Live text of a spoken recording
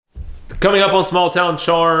Coming up on Small Town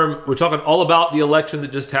Charm, we're talking all about the election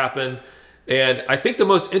that just happened. And I think the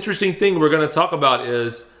most interesting thing we're going to talk about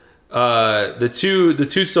is the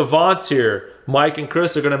two savants here, Mike and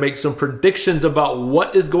Chris, are going to make some predictions about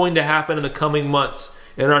what is going to happen in the coming months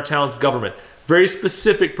in our town's government. Very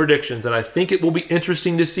specific predictions, and I think it will be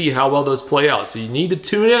interesting to see how well those play out. So you need to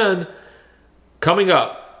tune in. Coming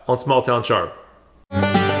up on Small Town Charm.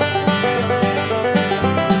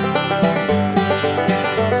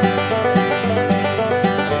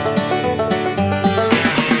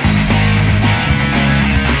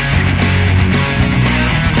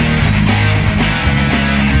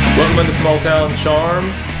 Welcome into Small Town Charm.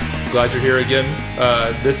 Glad you're here again.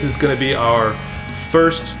 This is going to be our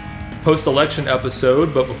first post-election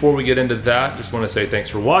episode, but before we get into that, just want to say thanks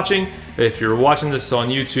for watching. If you're watching this on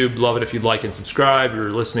YouTube, love it if you'd like and subscribe.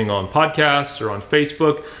 You're listening on podcasts or on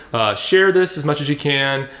Facebook, share this as much as you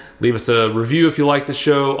can. Leave us a review if you like the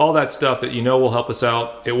show. All that stuff that you know will help us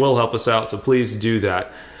out. It will help us out, so please do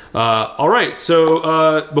that. All right,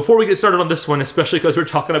 so before we get started on this one, especially because we're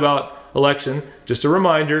talking about election, just a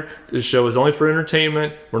reminder, this show is only for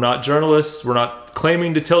entertainment. We're not journalists. We're not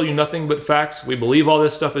claiming to tell you nothing but facts. We believe all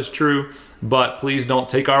this stuff is true, but please don't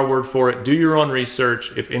take our word for it. Do your own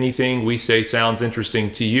research. If anything we say sounds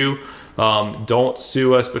interesting to you, don't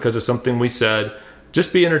sue us because of something we said.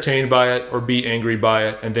 Just be entertained by it or be angry by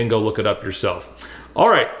it, and then go look it up yourself. All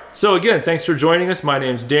right, so again, thanks for joining us. My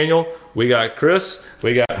name's Daniel. We got Chris.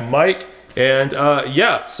 We got Mike. And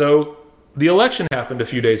so the election happened a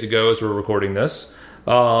few days ago as we're recording this.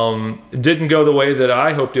 It didn't go the way that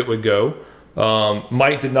I hoped it would go.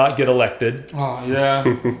 Mike did not get elected. Oh, yeah.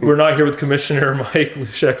 We're not here with Commissioner Mike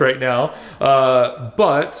Lushek right now.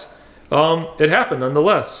 But it happened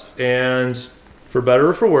nonetheless. And for better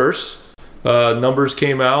or for worse, numbers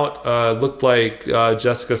came out. Looked like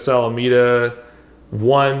Jessica Salamita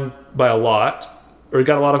won by a lot, or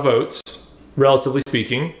got a lot of votes, relatively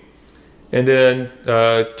speaking. And then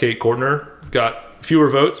Kate Kortner got fewer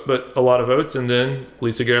votes, but a lot of votes. And then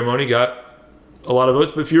Lisa Garamoni got a lot of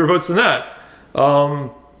votes, but fewer votes than that.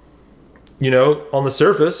 On the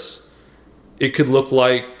surface, it could look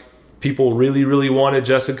like people really, really wanted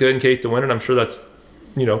Jessica and Kate to win. And I'm sure that's,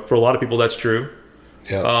 for a lot of people, that's true.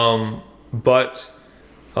 Yeah. But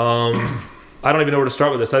I don't even know where to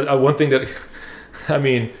start with this. One thing that,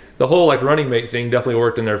 the whole running mate thing definitely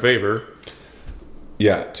worked in their favor.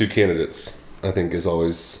 Yeah, two candidates, I think, is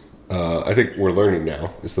always... I think we're learning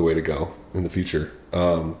now is the way to go in the future.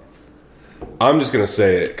 I'm just going to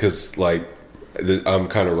say it because, I'm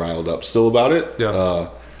kind of riled up still about it. Yeah.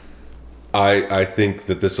 I think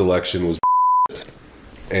that this election was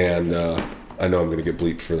and I know I'm going to get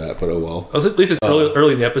bleeped for that, but oh well. At least it's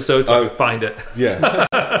early in the episode, so I can find it. Yeah.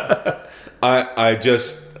 I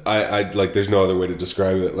there's no other way to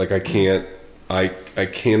describe it. I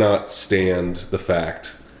cannot stand the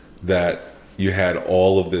fact that you had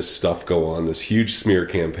all of this stuff go on, this huge smear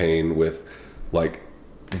campaign with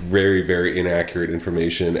very, very inaccurate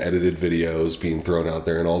information, edited videos being thrown out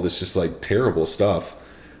there, and all this just terrible stuff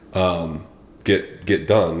get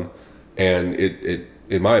done. And it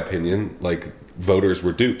in my opinion, voters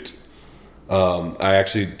were duped. I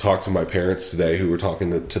actually talked to my parents today who were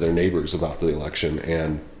talking to their neighbors about the election,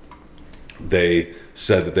 and they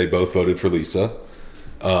said that they both voted for Lisa,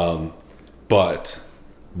 but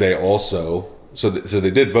they also so they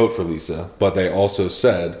did vote for Lisa, but they also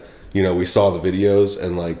said, we saw the videos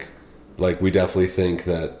and we definitely think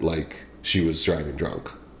that she was driving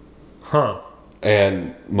drunk. Huh.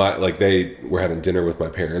 And they were having dinner with my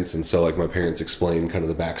parents, and so my parents explained kind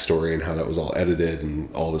of the backstory and how that was all edited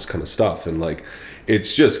and all this kind of stuff, and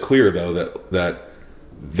it's just clear though that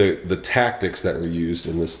the tactics that were used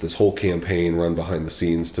in this whole campaign run behind the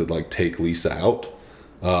scenes to take Lisa out,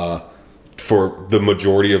 for the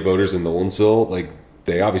majority of voters in Nolensville,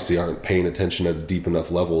 they obviously aren't paying attention at a deep enough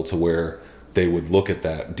level to where they would look at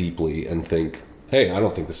that deeply and think, hey, I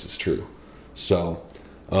don't think this is true. So,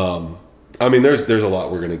 there's a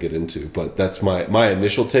lot we're going to get into, but that's my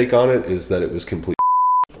initial take on it is that it was complete.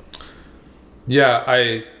 Yeah,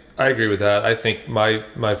 I agree with that. I think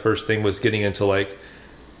my first thing was getting into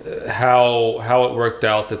how it worked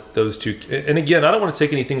out that those two, and again, I don't want to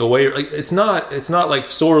take anything away. It's not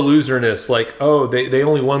sore loserness. They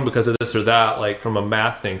only won because of this or that, from a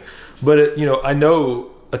math thing. But I know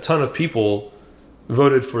a ton of people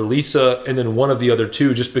voted for Lisa and then one of the other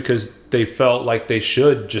two just because they felt like they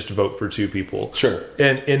should just vote for two people. Sure.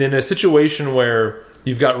 And in a situation where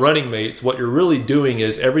you've got running mates, what you're really doing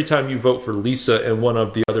is every time you vote for Lisa and one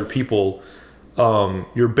of the other people,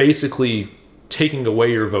 you're basically taking away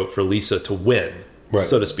your vote for Lisa to win, right,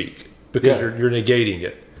 so to speak, because you're negating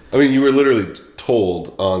it. I mean, you were literally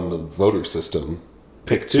told on the voter system,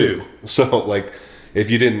 pick two. So, like, if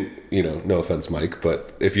you didn't, no offense, Mike,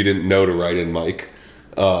 but if you didn't know to write in Mike,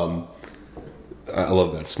 I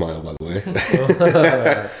love that smile, by the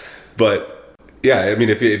way. But, yeah, I mean,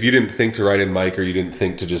 if you didn't think to write in Mike or you didn't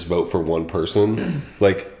think to just vote for one person,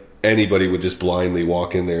 like, anybody would just blindly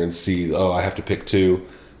walk in there and see, oh, I have to pick two.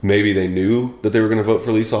 Maybe they knew that they were going to vote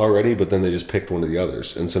for Lisa already, but then they just picked one of the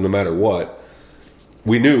others. And so no matter what,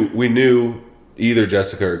 we knew either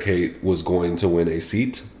Jessica or Kate was going to win a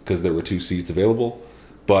seat because there were 2 seats available.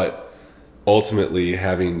 But ultimately,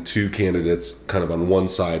 having 2 candidates kind of on one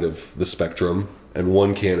side of the spectrum and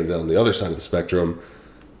one candidate on the other side of the spectrum,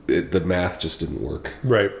 the math just didn't work.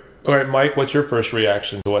 Right. All right, Mike, what's your first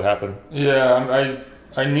reaction to what happened? Yeah,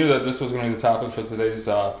 I knew that this was going to be the topic for today's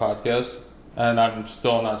podcast, and I'm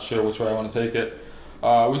still not sure which way I want to take it.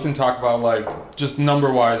 We can talk about, like, just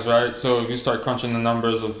number-wise, right? So if you start crunching the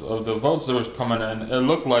numbers of the votes that were coming in, it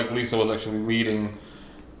looked like Lisa was actually leading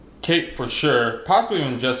Kate for sure, possibly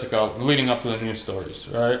even Jessica, leading up to the news stories,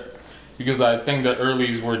 right? Because I think the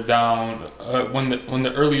earlies were down. When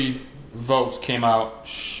the early votes came out,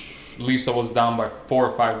 Lisa was down by 4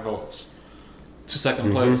 or 5 votes to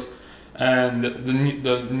second place. And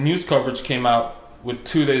the news coverage came out with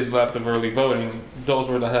 2 days left of early voting. Those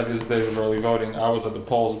were the heaviest days of early voting. I was at the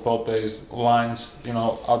polls both days, lines,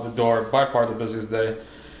 out the door, by far the busiest day.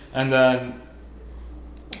 And then,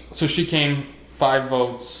 so she came 5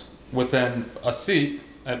 votes within a seat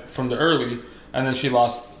from the early, and then she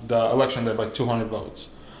lost the election day by 200 votes.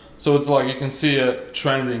 So it's like you can see it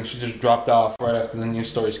trending. She just dropped off right after the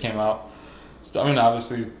news stories came out. I mean,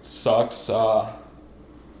 obviously it sucks.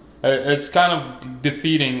 It's kind of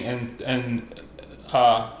defeating, and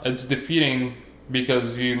it's defeating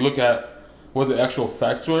because you look at what the actual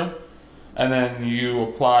facts were, and then you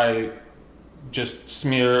apply just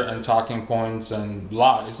smear and talking points and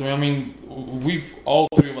lies. I mean, we've all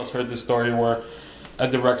 3 of us heard this story where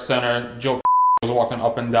at the rec center, Joe was walking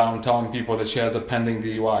up and down telling people that she has a pending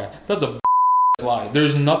DUI. That's a lie.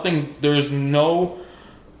 There's no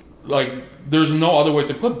other way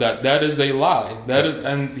to put that. That is a lie.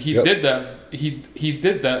 And he did that. He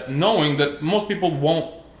did that knowing that most people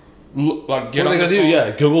won't get what on are they the gonna do? phone.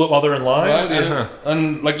 Yeah, Google it while they're in line. Right?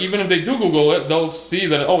 And like, even if they do Google it, they'll see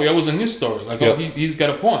that, oh, it was a news story. Like, oh, he's got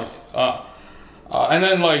a point. And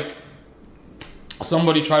then, like,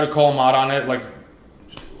 somebody tried to call him out on it, like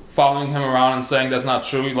following him around and saying that's not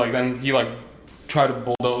true. Like, then he tried to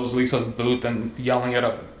bulldoze Lisa's booth and yelling at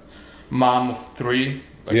a mom of 3,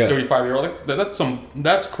 35-year-old. Like,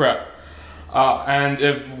 that's crap. And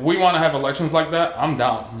if we want to have elections like that, I'm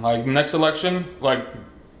down. Like, next election, like,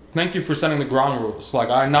 thank you for setting the ground rules. Like,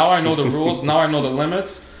 now I know the rules, now I know the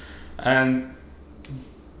limits, and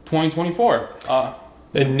 2024.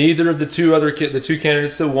 And neither of the 2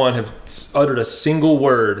 candidates that won have uttered a single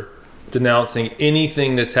word denouncing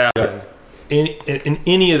anything that's happened in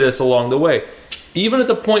any of this along the way. Even at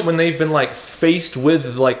the point when they've been, like, faced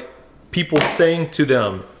with, like, people saying to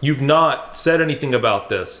them, you've not said anything about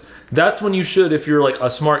this. That's when you should, if you're, like, a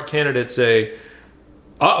smart candidate, say,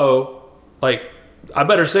 uh-oh, like, I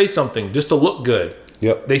better say something just to look good.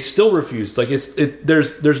 Yep. They still refused. Like,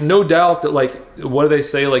 there's no doubt that, like, what do they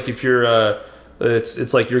say? Like, if you're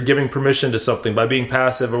it's like you're giving permission to something by being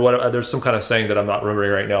passive or whatever. There's some kind of saying that I'm not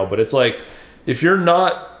remembering right now, but it's like, if you're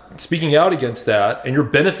not speaking out against that and you're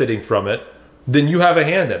benefiting from it, then you have a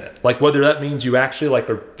hand in it. Like, whether that means you actually, like,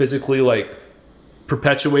 are physically, like,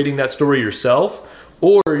 perpetuating that story yourself,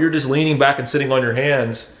 or you're just leaning back and sitting on your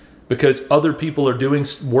hands because other people are doing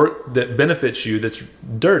work that benefits you that's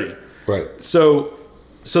dirty. Right. So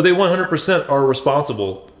they 100% are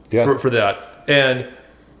responsible for that. And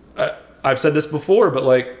I've said this before, but,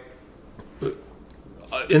 like,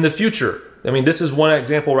 in the future, I mean, this is one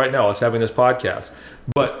example right now, us having this podcast,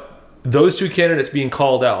 but those 2 candidates being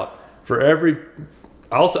called out for every,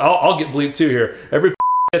 I'll get bleeped too here, every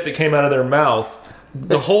shit that came out of their mouth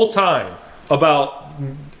the whole time about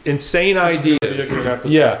insane ideas.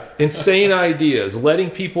 Insane ideas,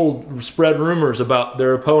 letting people spread rumors about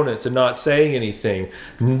their opponents and not saying anything,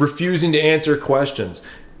 refusing to answer questions.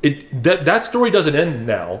 That story doesn't end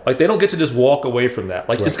now. Like, they don't get to just walk away from that.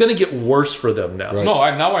 Like, It's going to get worse for them now. Right. No,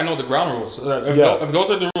 now I know the ground rules. If those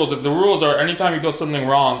are the rules, if the rules are anytime you do something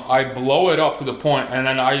wrong, I blow it up to the point, and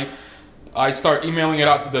then I start emailing it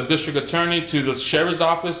out to the district attorney, to the sheriff's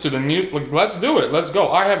office, to the news. Like, let's do it. Let's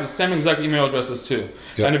go. I have the same exact email addresses too.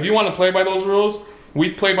 Yep. And if you want to play by those rules,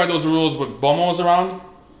 we've played by those rules with Bomo's around.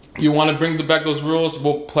 You want to bring back those rules,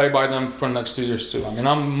 we'll play by them for the next 2 years too. I mean,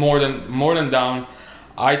 I'm more than down.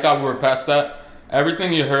 I thought we were past that.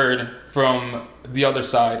 Everything you heard from the other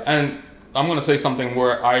side. And I'm going to say something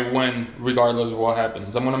where I win regardless of what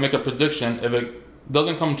happens. I'm going to make a prediction. If it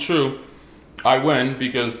doesn't come true, I win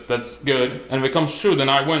because that's good. And if it comes true, then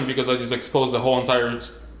I win because I just exposed the whole entire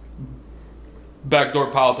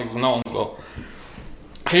backdoor politics of Nolensville.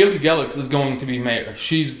 Haley Gellix is going to be mayor.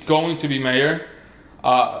 She's going to be mayor.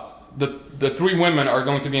 The three women are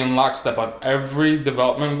going to be in lockstep on every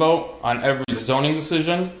development vote, on every zoning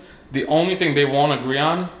decision. The only thing they won't agree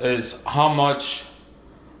on is how much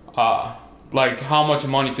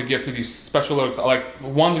money to give to these special, like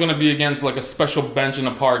one's going to be against like a special bench in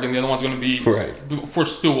a park, and the other one's going to be for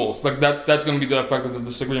stools. Like that's going to be the effect of the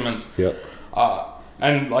disagreements. Yep.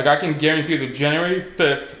 And like I can guarantee that January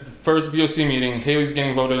 5th, the first BOC meeting, Haley's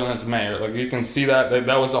getting voted in as mayor. Like you can see that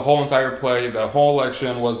was the whole entire play. The whole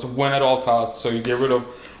election was win at all costs. So you get rid of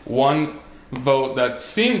one vote that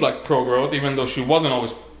seemed like pro-growth, even though she wasn't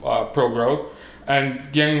always pro-growth, and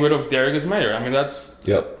getting rid of Derek as mayor. I mean, that's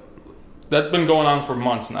been going on for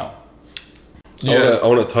months now. Yeah. I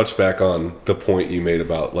want to touch back on the point you made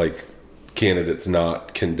about like candidates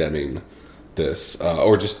not condemning this,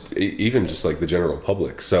 or just even just like the general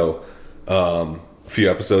public. So a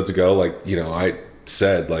few episodes ago, like, you know, I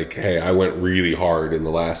said like, hey, I went really hard in the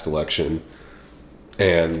last election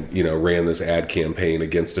and, you know, ran this ad campaign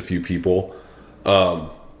against a few people.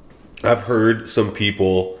 I've heard some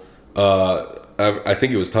people, I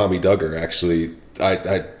think it was Tommy Duggar actually.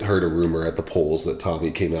 I heard a rumor at the polls that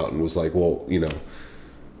Tommy came out and was like, well, you know,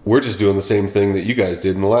 we're just doing the same thing that you guys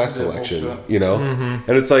did in the last election, you know? Mm-hmm.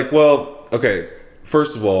 And it's like, well, okay,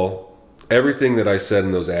 first of all, everything that I said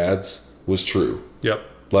in those ads was true. Yep.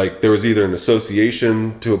 Like, there was either an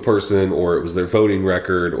association to a person or it was their voting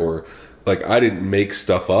record, or like I didn't make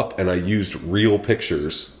stuff up, and I used real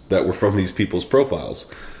pictures that were from these people's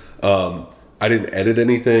profiles. I didn't edit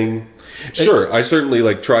anything. Sure, I certainly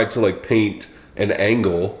like tried to like paint an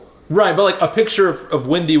angle. Right, but like a picture of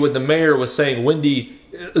Wendy with the mayor was saying Wendy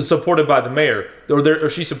is supported by the mayor, or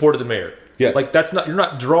she supported the mayor. Yes. Like that's not, you're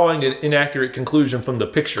not drawing an inaccurate conclusion from the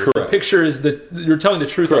picture. Correct. The picture is you're telling the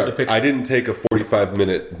truth of the picture. I didn't take a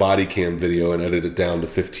 45-minute body cam video and edit it down to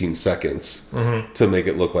 15 seconds to make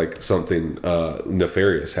it look like something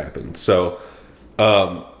nefarious happened. So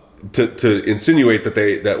to insinuate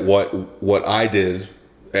that what I did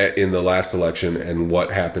in the last election and what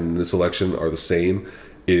happened in this election are the same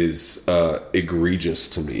is egregious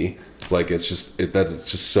to me. Like it's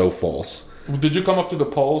just so false. Did you come up to the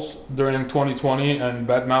polls during 2020 and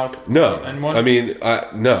badmouth anyone? I mean,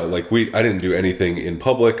 no. Like I didn't do anything in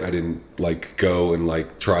public. I didn't like go and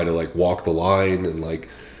like try to like walk the line and like,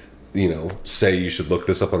 you know, say you should look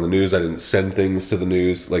this up on the news. I didn't send things to the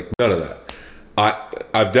news. Like none of that.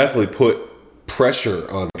 I've definitely put pressure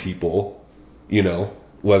on people, you know,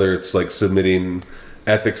 whether it's like submitting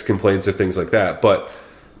ethics complaints or things like that. But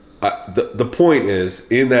the point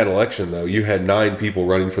is, in that election, though, you had 9 people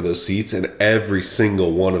running for those seats, and every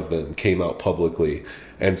single one of them came out publicly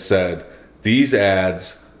and said, these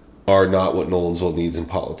ads are not what Nolensville needs in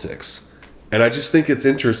politics. And I just think it's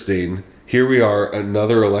interesting. Here we are,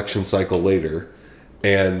 another election cycle later,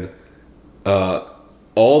 and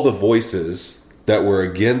all the voices that were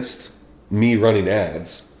against me running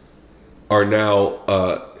ads are now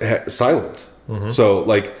silent. Mm-hmm. So,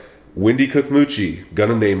 like, Wendy Cook-Mucci,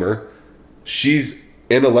 gonna name her, she's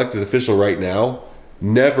an elected official right now,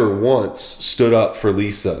 never once stood up for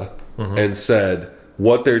Lisa and said,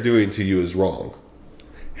 what they're doing to you is wrong.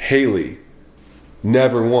 Haley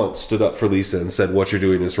never once stood up for Lisa and said, what you're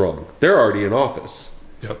doing is wrong. They're already in office.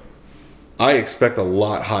 Yep. I expect a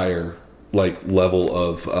lot higher like level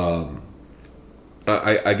of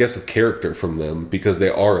I guess of character from them, because they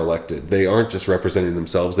are elected. They aren't just representing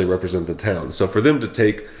themselves, they represent the town. So for them to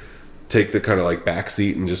take the kind of like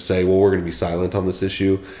backseat and just say, well, we're going to be silent on this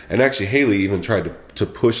issue. And actually Haley even tried to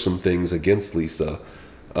push some things against Lisa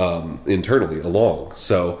internally along.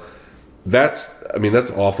 So that's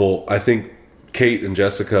awful. I think Kate and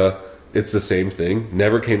Jessica, it's the same thing.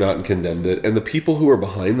 Never came out and condemned it. And the people who were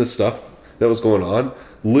behind the stuff that was going on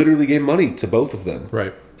literally gave money to both of them.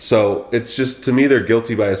 Right. So it's just, to me, they're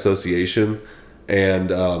guilty by association, and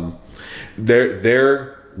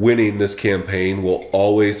they're winning this campaign will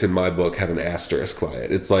always, in my book, have an asterisk by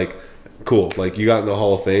it. It's like, cool, like you got in the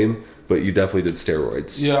Hall of Fame, but you definitely did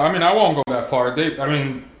steroids. Yeah, I mean, I won't go that far. They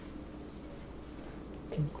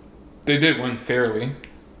did win fairly,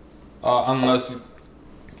 unless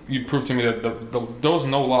you prove to me that there was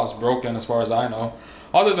no laws broken, as far as I know,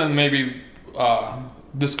 other than maybe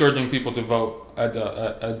discouraging people to vote at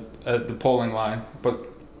the polling line. But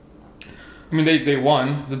I mean, they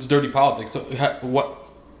won. That's dirty politics. So what,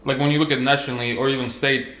 like when you look at nationally or even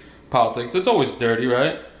state, politics. It's always dirty,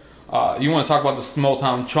 right? You want to talk about the small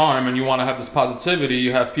town charm, and you want to have this positivity.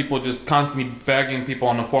 You have people just constantly begging people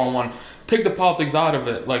on the 411, take the politics out of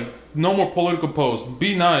it. Like, no more political posts.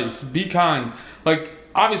 Be nice. Be kind. Like,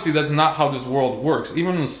 obviously, that's not how this world works.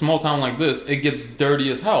 Even in a small town like this, it gets dirty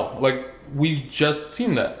as hell. Like, we've just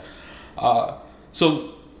seen that.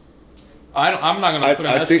 So, I'm not gonna put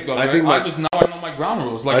an asterisk up. I just now I know my ground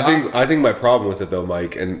rules. Like, I think my problem with it though,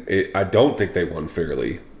 Mike, and I don't think they won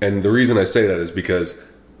fairly. And the reason I say that is because,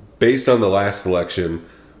 based on the last election,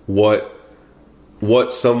 what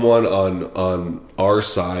someone on our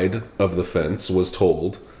side of the fence was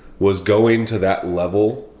told was going to that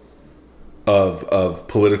level of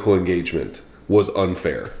political engagement was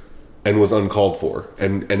unfair and was uncalled for,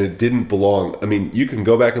 and it didn't belong. I mean, you can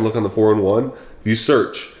go back and look on the 411. If you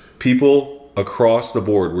search, people across the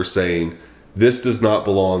board were saying this does not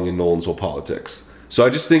belong in Nolensville politics. So I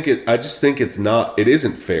just think it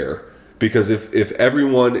isn't fair, because if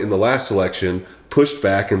everyone in the last election pushed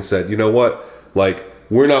back and said, you know what, like,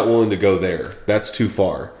 we're not willing to go there, that's too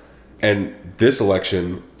far, and this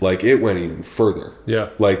election, like, it went even further. Yeah.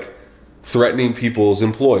 Like, threatening people's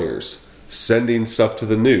employers, sending stuff to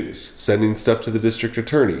the news, sending stuff to the district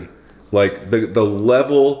attorney. Like, the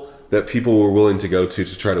level that people were willing to go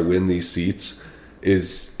to try to win these seats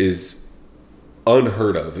is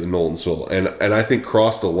unheard of in Nolensville, and I think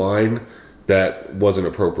crossed a line that wasn't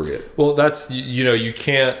appropriate. Well, that's, you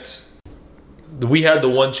can't. We had the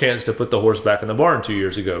one chance to put the horse back in the barn 2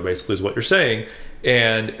 years ago, basically, is what you're saying,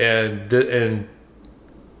 and in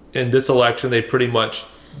this election they pretty much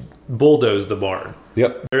bulldozed the barn.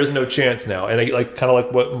 Yep. There is no chance now, and like kind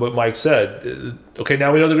of like what Mike said. Okay,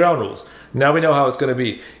 now we know the ground rules. Now we know how it's going to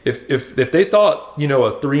be. If they thought a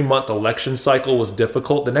 3-month election cycle was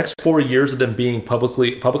difficult, the next 4 years of them being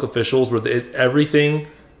public officials, where everything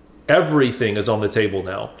is on the table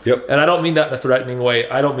now. Yep. And I don't mean that in a threatening way.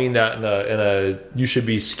 I don't mean that in a you should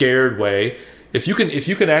be scared way. If you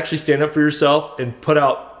can actually stand up for yourself and put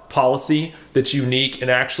out policy that's unique and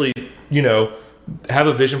actually have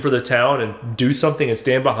a vision for the town and do something and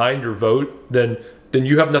stand behind your vote, then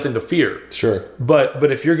you have nothing to fear. Sure. But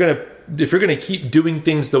if you're gonna keep doing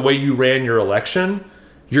things the way you ran your election,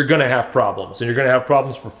 you're gonna have problems, and you're gonna have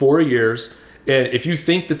problems for 4 years. And if you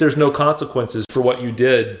think that there's no consequences for what you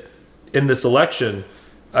did in this election,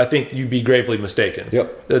 I think you'd be gravely mistaken.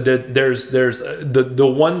 Yep. There's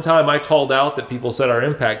the one time I called out that people said our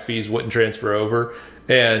impact fees wouldn't transfer over,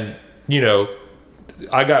 and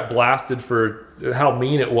I got blasted for how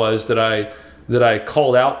mean it was that I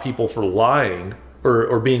called out people for lying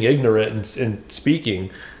or being ignorant and speaking.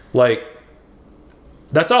 Like,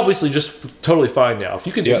 that's obviously just totally fine now. If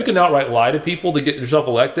you can outright lie to people to get yourself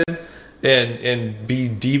elected and be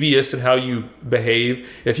devious in how you behave,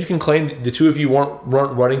 if you can claim the two of you weren't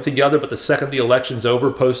running together, but the second the election's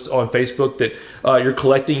over, post on Facebook that you're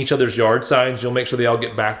collecting each other's yard signs, you'll make sure they all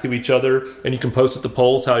get back to each other, and you can post at the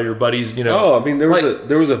polls how your buddies, Oh, I mean, there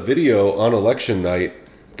was a video on election night,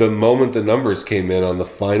 the moment the numbers came in on the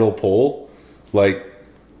final poll, like,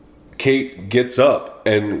 Kate gets up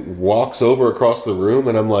and walks over across the room,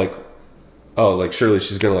 and I'm like, oh, like, surely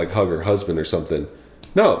she's gonna like hug her husband or something.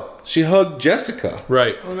 No, she hugged Jessica.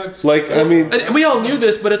 Right. Well, I mean, and we all knew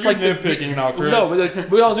this, but it's like nitpicking now, Chris. No, but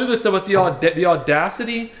we all knew this about the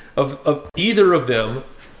audacity of either of them.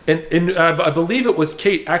 And I believe it was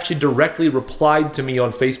Kate actually directly replied to me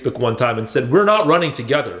on Facebook one time and said, "We're not running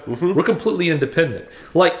together. Mm-hmm. We're completely independent."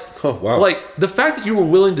 Like, oh wow, like the fact that you were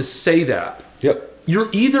willing to say that. Yep. You're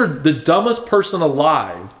either the dumbest person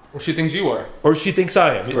alive, or she thinks you are, or she thinks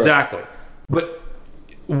I am. Correct. Exactly. But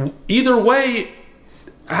either way,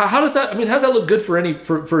 how does that? I mean, how does that look good for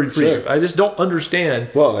you? I just don't understand.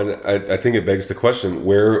 Well, and I think it begs the question: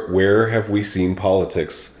 where have we seen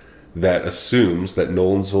politics that assumes that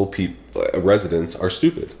Nolensville residents are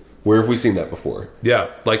stupid? Where have we seen that before?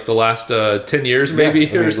 Yeah, like the last 10 years, maybe,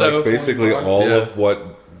 or so. Like basically all of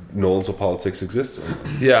what Nolensville politics exists in.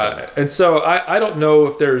 Yeah, and so I don't know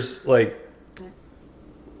if there's like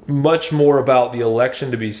much more about the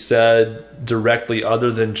election to be said directly, other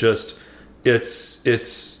than just it's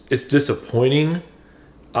disappointing.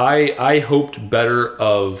 I hoped better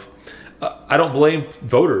of. I don't blame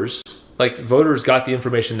voters. Like, voters got the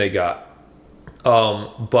information they got,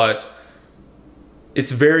 but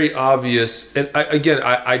it's very obvious. And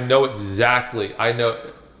I know exactly. I know.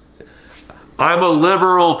 I'm a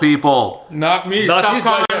liberal, people. Not me. Stop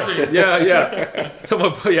commenting. Yeah.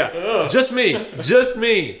 Someone. Yeah. Just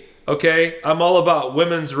me. Okay. I'm all about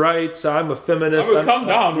women's rights. I'm a feminist. Calm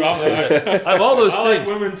down, Rob. I'm all those things.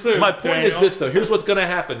 Like women too. My point is this, though. Here's what's going to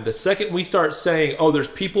happen. The second we start saying, "Oh, there's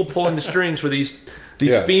people pulling the strings for these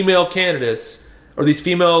these female candidates or these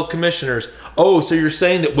female commissioners. Oh, so you're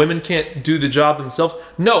saying that women can't do the job themselves?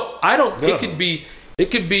 No, I don't. No.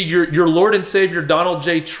 It could be your Lord and Savior Donald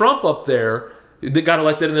J. Trump up there that got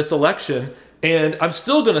elected in this election. And I'm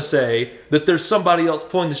still going to say that there's somebody else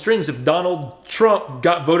pulling the strings if Donald Trump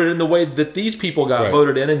got voted in the way that these people got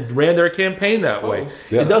voted in and ran their campaign that way.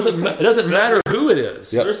 Yeah. It doesn't matter who it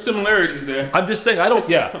is. There's similarities there. I'm just saying I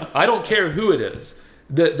don't care who it is.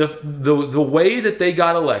 The way that they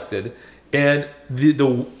got elected and it's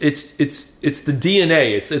the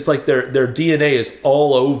DNA. It's like their DNA is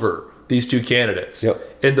all over these two candidates.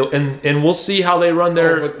 Yep. And we'll see how they run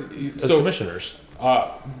their commissioners.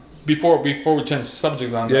 Before we change the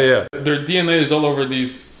subject on that, their DNA is all over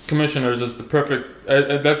these commissioners. Is the perfect.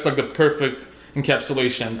 That's like the perfect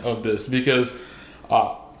encapsulation of this because,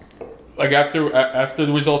 like after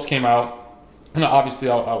the results came out, and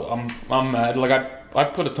obviously I'm mad. Like I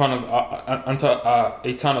put a ton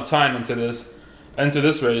of time into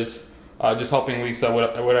this race, just helping Lisa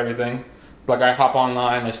with everything. Like I hop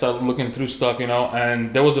online, I started looking through stuff,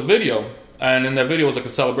 and there was a video. And in that video, it was like a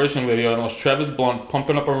celebration video. And it was Travis Blunt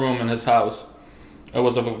pumping up a room in his house. It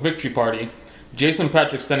was a victory party. Jason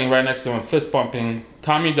Patrick standing right next to him, fist pumping.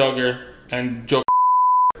 Tommy Duggar and Joe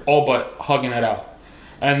all but hugging it out.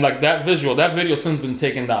 And like that video has since been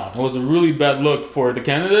taken down. It was a really bad look for the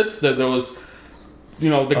candidates that there was,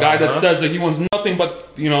 the guy that says that he wants nothing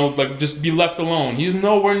but, like just be left alone. He's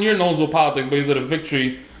nowhere near Knowlesville politics, but he's at a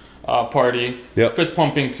victory party, fist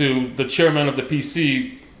pumping to the chairman of the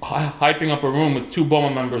PC, hyping up a room with two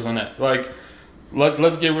BOMA members in it. Like,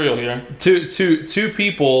 let's get real here. Two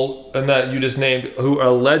people, and that you just named, who are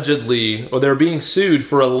allegedly, or they're being sued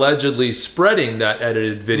for allegedly spreading that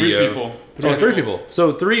edited video. Three people.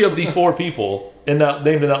 So 3 of the 4 people named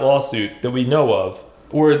in that lawsuit that we know of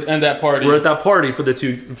were at that party. We're at that party for the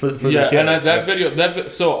two. For the and that video.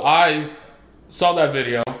 So I saw that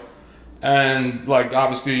video. And like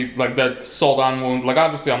obviously like that sold on wound. Like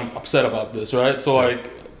obviously I'm upset about this, right? So like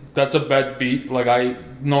that's a bad beat. Like I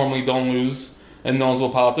normally don't lose in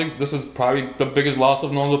Knowlesville politics. This is probably the biggest loss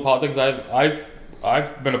of Knowlesville politics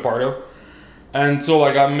I've been a part of. And so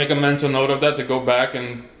like I make a mental note of that to go back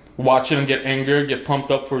and watch it and get angered, get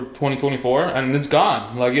pumped up for 2024, and it's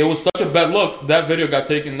gone. Like it was such a bad look. That video got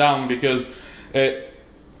taken down because it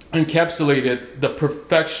encapsulated the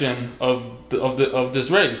perfection of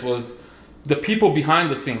this race. Was the people behind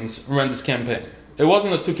the scenes ran this campaign. It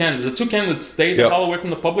wasn't the two candidates. The two candidates stayed the hell away from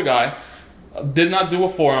the public eye, did not do a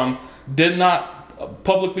forum, did not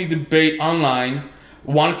publicly debate online,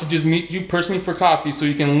 wanted to just meet you personally for coffee so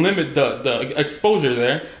you can limit the exposure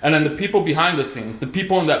there. And then the people behind the scenes, the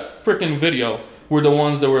people in that freaking video, were the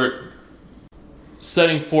ones that were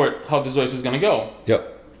setting forth how this race is going to go.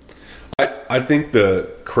 Yep. I think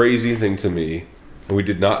the crazy thing to me, and we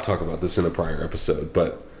did not talk about this in a prior episode,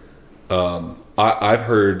 but I've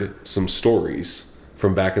heard some stories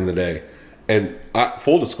from back in the day, and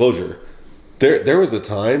full disclosure, there was a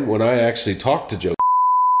time when I actually talked to Joe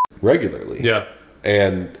regularly,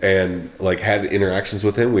 and like had interactions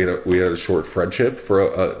with him. We had a short friendship for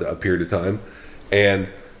a period of time, and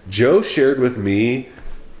Joe shared with me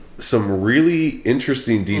some really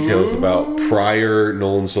interesting details about prior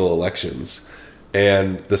Knowlesville elections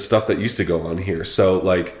and the stuff that used to go on here. So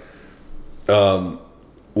like,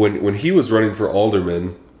 when he was running for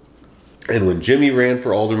alderman, and when Jimmy ran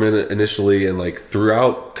for alderman initially, and like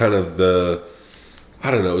throughout kind of the,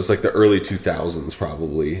 I don't know, it was like the early 2000s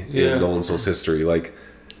probably in Knowlesville's history, like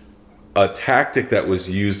a tactic that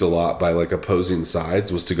was used a lot by like opposing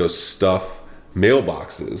sides was to go stuff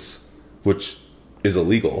mailboxes, which is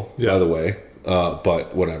illegal, by the way,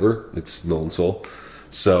 but whatever, it's Knowlesville.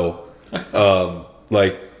 So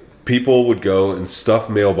like people would go and stuff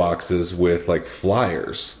mailboxes with like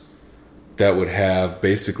flyers that would have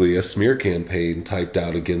basically a smear campaign typed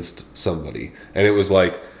out against somebody. And it was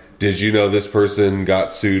like, did you know this person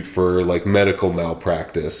got sued for like medical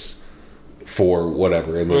malpractice for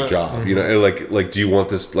whatever in their job? Mm-hmm. You know, and like do you want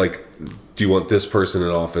this person in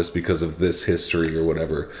office because of this history or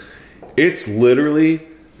whatever? It's literally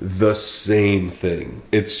the same thing.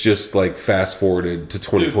 It's just like fast forwarded to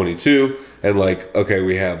 2022, and like, okay,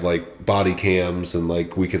 we have like body cams, and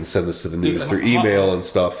like we can send this to the news through email and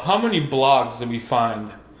stuff. How many blogs did we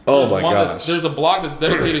find? Oh my gosh! There's a blog that's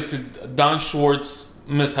dedicated to Don Schwartz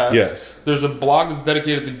mishaps. Yes. There's a blog that's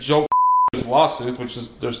dedicated to Joe lawsuits, which is,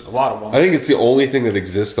 there's a lot of them. I think it's the only thing that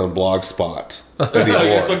exists on Blogspot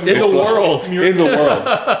anymore. In the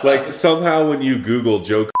world. Like somehow when you Google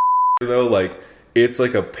Joe, though, like it's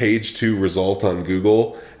like a page 2 result on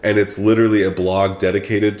Google, and it's literally a blog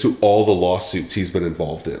dedicated to all the lawsuits he's been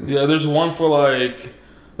involved in. Yeah, there's one for like,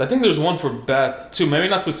 I think there's one for Beth too. Maybe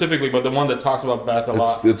not specifically, but the one that talks about Beth a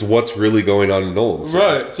lot. It's what's really going on in Nolensville.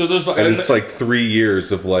 Right. So there's And it's like 3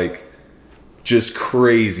 years of like just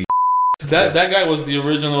crazy. that guy was the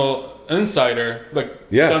original insider, like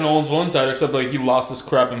Yeah. the Nolensville insider, except like he lost his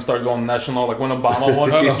crap and started going national. Like when Obama won,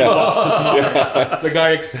 he lost it. The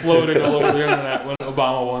guy exploded all over the internet when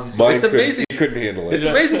Obama won. So Mine It's amazing. He couldn't handle it. It's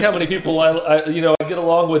amazing how many people I get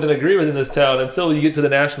along with and agree with in this town until you get to the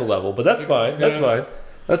national level. But that's fine. That's fine.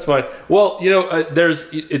 That's fine. Well,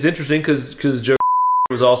 it's interesting because Joe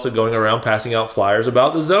was also going around passing out flyers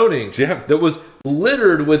about the zoning. Yeah. That was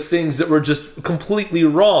littered with things that were just completely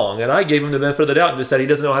wrong. And I gave him the benefit of the doubt and just said he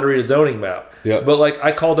doesn't know how to read a zoning map. Yeah. But like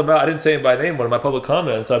I called him out. I didn't say him by name. One of my public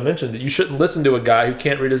comments, I mentioned that you shouldn't listen to a guy who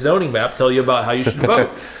can't read a zoning map tell you about how you should vote.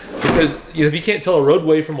 Because if you can't tell a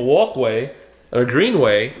roadway from a walkway or a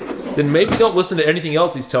greenway, then maybe don't listen to anything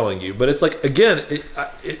else he's telling you. But it's like, again,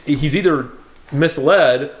 he's either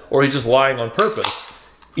misled or he's just lying on purpose.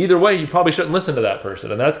 Either way, you probably shouldn't listen to that person.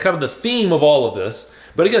 And that's kind of the theme of all of this.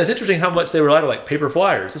 But again, it's interesting how much they relied on like paper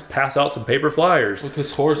flyers. Just pass out some paper flyers. with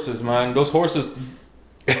his horses, man, those horses.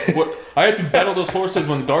 I had to battle those horses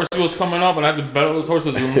when Darcy was coming up, and I had to battle those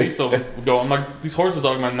horses when Lisa was going. I'm like, these horses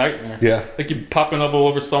are my nightmare. Yeah. They keep popping up all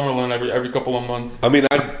over Summerlin every couple of months. I mean,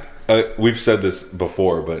 we've said this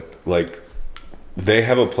before, but like they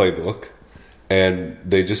have a playbook and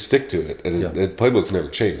they just stick to it, and the playbook's never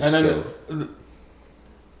changed. And then so.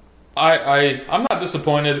 I'm not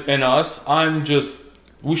disappointed in us.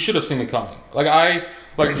 We should have seen it coming. I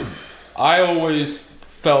always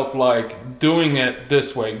felt like doing it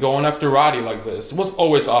this way, going after Roddy like this, was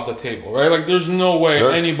always off the table, right? Like there's no way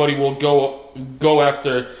anybody will go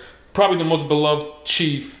after probably the most beloved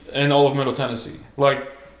chief in all of Middle Tennessee. Like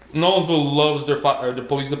Nolensville loves their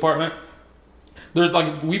police department.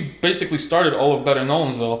 We basically started all of Better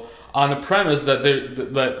Nolensville on the premise that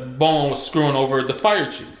that Bowen was screwing over the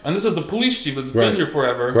fire chief, and this is the police chief that's been here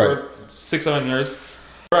forever, for 6-7 years.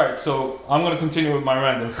 Right, so I'm going to continue with my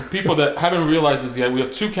rant. And for people that haven't realized this yet, we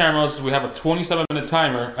have 2 cameras, we have a 27-minute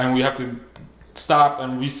timer, and we have to stop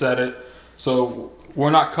and reset it. So we're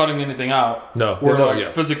not cutting anything out. No,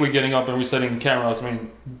 we're physically getting up and resetting cameras. I mean,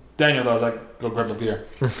 Daniel does. Go grab a beer.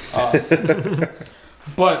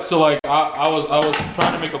 But so I was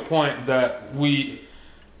trying to make a point that we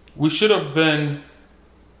should have been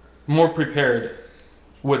more prepared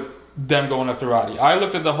with them going after Roddy. I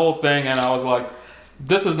looked at the whole thing and I was like,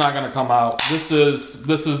 this is not going to come out. This is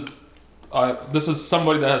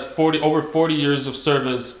somebody that has over 40 years of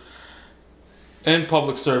service in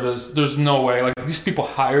public service. There's no way. Like these people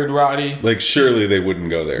hired Roddy. Like surely they wouldn't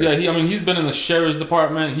go there. Yeah, he's been in the sheriff's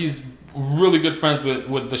department. He's really good friends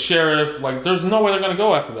with the sheriff. Like there's no way they're going to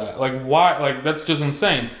go after that. Like why? Like that's just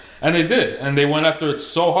insane. And they did, and they went after it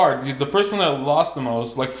so hard. The person that lost the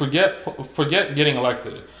most, like forget getting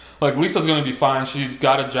elected. Like Lisa's gonna be fine. She's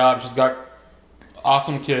got a job. She's got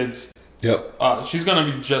awesome kids. Yep. She's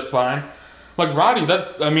gonna be just fine. Like Roddy,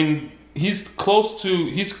 he's close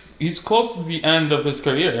to the end of his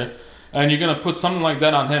career, and you're gonna put something like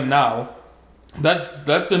that on him now.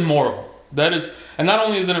 That's immoral. That is, and not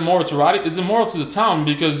only is it immoral to Roddy, it's immoral to the town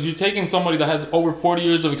because you're taking somebody that has over 40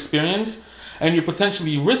 years of experience. And you're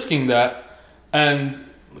potentially risking that and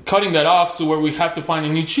cutting that off to where we have to find a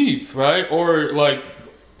new chief, right? Or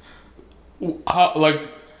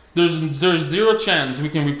there's zero chance we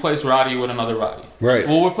can replace Roddy with another Roddy. Right.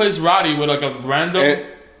 We'll replace Roddy with like a random.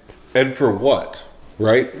 And for what?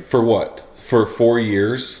 Right? For what? For 4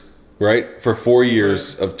 years? Right? For 4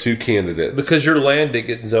 years of 2 candidates. Because your land didn't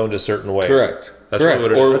get zoned a certain way. Correct. That's Correct.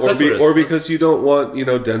 What it is. Or because you don't want,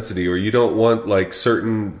 density, or you don't want like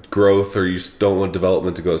certain growth, or you don't want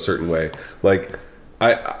development to go a certain way. Like,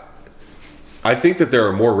 I think that there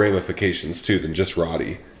are more ramifications too than just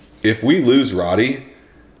Roddy. If we lose Roddy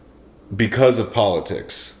because of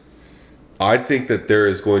politics, I think that there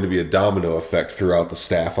is going to be a domino effect throughout the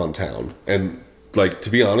staff on town. And like, to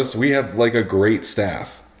be honest, we have like a great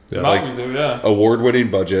staff. Yeah. Like, we do, yeah.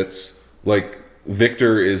 Award-winning budgets. Like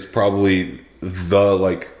Victor is probably the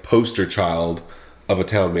like poster child of a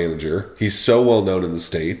town manager. He's so well known in the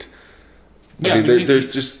state. Yeah, I mean,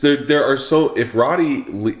 there are so if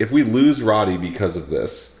we lose Roddy because of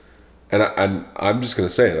this, and I'm just gonna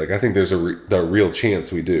say, like, I think there's a real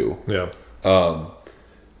chance we do. Yeah.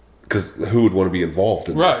 Because who would want to be involved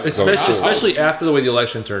in Right. this? Especially after the way the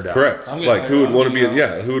election turned out. Correct. Like who would want to be?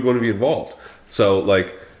 Who would want to be involved? So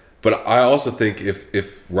like, but I also think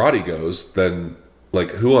if Roddy goes, then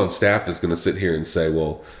like who on staff is going to sit here and say,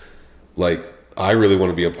 well, like I really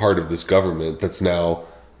want to be a part of this government that's now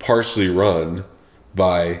partially run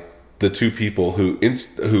by the two people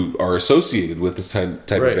who are associated with this type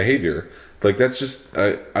Right. of behavior. Like, that's just,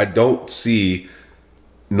 I don't see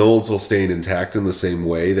Nolensville staying intact in the same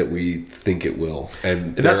way that we think it will,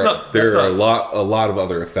 and that's there not- there that's are not- a lot of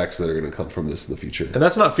other effects that are going to come from this in the future. And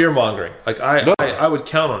that's not fear mongering. Like I would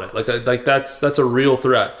count on it. Like that's a real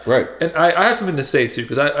threat. Right. And I have something to say too,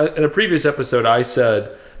 because I in a previous episode I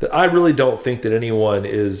said that I really don't think that anyone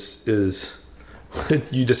is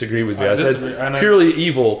you disagree with me. I disagree, said and purely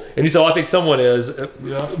evil, and you said, I think someone is.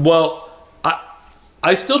 Yeah. Well,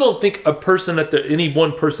 I still don't think any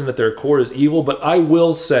one person at their core is evil, but I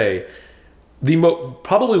will say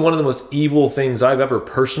probably one of the most evil things I've ever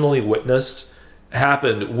personally witnessed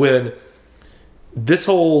happened when this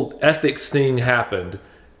whole ethics thing happened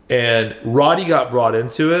and Roddy got brought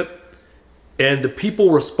into it, and the people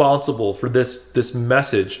responsible for this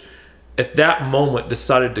message at that moment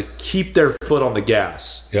decided to keep their foot on the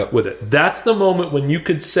gas Yep. with it. That's the moment when you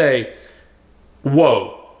could say,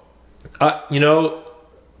 whoa,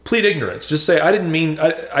 plead ignorance. Just say, I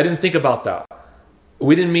didn't think about that.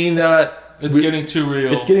 We didn't mean that. It's getting too real.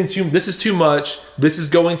 This is too much. This is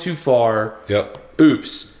going too far. Yep.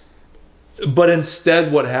 Oops. But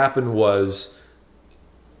instead what happened was,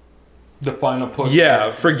 the final push.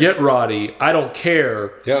 yeah, forget Roddy. I don't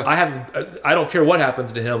care. Yeah. I don't care what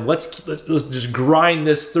happens to him. Let's just grind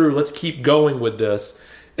this through. Let's keep going with this.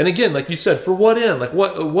 And again, like you said, for what end? Like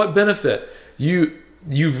what benefit?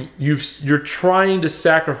 You're trying to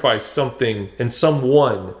sacrifice something and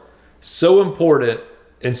someone so important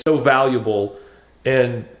and so valuable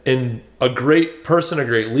and a great person, a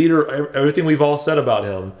great leader, everything we've all said about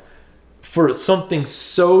him, for something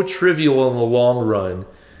so trivial in the long run,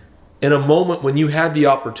 in a moment when you had the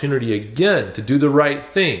opportunity again to do the right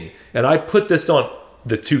thing. And I put this on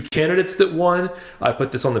the two candidates that won. I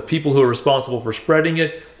put this on the people who are responsible for spreading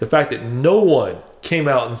it. The fact that no one came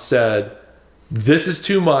out and said, this is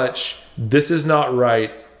too much, this is not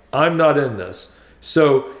right, I'm not in this.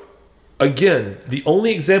 So again, the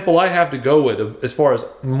only example I have to go with as far as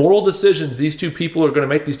moral decisions these two people are going to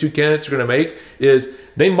make, these two candidates are going to make, is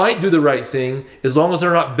they might do the right thing as long as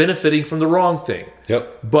they're not benefiting from the wrong thing.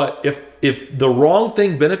 Yep. But if the wrong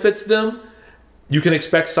thing benefits them, you can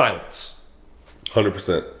expect silence.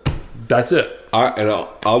 100%. That's it.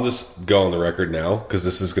 I'll just go on the record now, because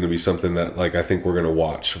this is going to be something that, like, I think we're going to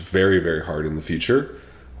watch very, very hard in the future.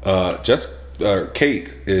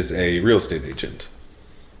 Kate is a real estate agent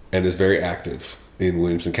and is very active in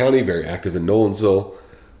Williamson County, very active in Nolensville.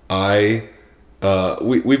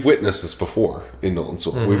 We've witnessed this before in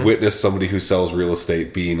Nolensville. Mm-hmm. We've witnessed somebody who sells real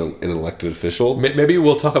estate being an elected official. Maybe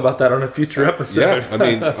we'll talk about that on a future episode. Yeah, I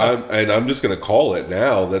mean, I'm just going to call it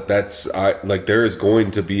now there is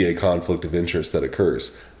going to be a conflict of interest that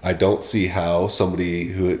occurs. I don't see how somebody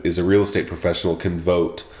who is a real estate professional can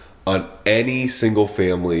vote on any single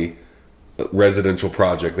family residential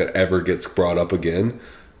project that ever gets brought up again,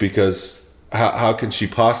 because how can she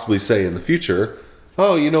possibly say in the future,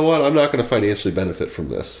 oh, you know what, I'm not going to financially benefit from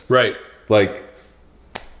this? Right. Like,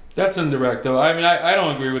 That's indirect, though. I mean, I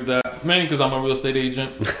don't agree with that, mainly because I'm a real estate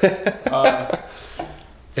agent.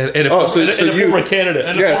 And a former candidate.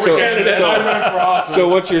 And Yeah, a former candidate, and I ran for office. so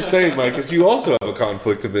what you're saying, Mike, is you also have a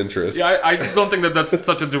conflict of interest. Yeah, I just don't think that that's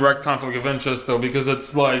such a direct conflict of interest, though, because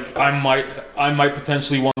it's like I might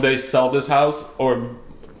potentially one day sell this house or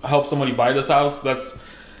help somebody buy this house. That's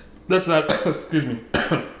not excuse me.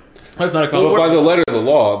 That's not a Well, conflict. by the letter of the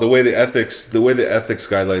law, the way the ethics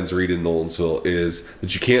guidelines read in Nolensville is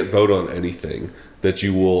that you can't vote on anything that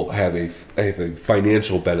you will have a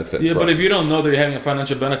financial benefit Yeah, from. but if you don't know that you're having a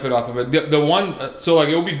financial benefit off of it, the one, so like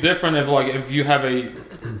it would be different if you have a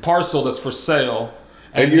parcel that's for sale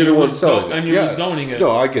and you're the one selling it. and you're Yeah. rezoning it,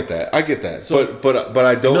 No, I get that. So- but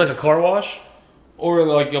I Maybe don't. like a car wash? or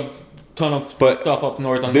like a ton of But stuff up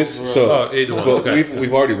north on This the road. so Oh, either one, well, okay.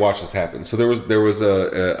 we've already watched this happen. So there was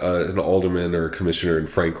an alderman or a commissioner in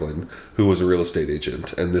Franklin who was a real estate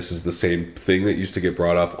agent, and this is the same thing that used to get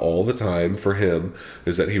brought up all the time for him,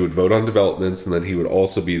 is that he would vote on developments and then he would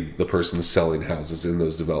also be the person selling houses in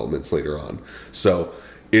those developments later on. So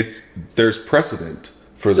there's precedent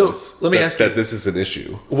for So, this. let me ask that you- this is an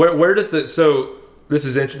issue. Where does the this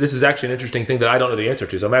is actually an interesting thing that I don't know the answer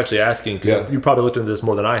to. So I'm actually asking, because Yeah. you probably looked into this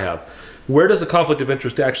more than I have. Where does the conflict of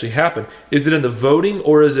interest actually happen? Is it in the voting,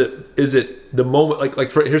 or is it the moment?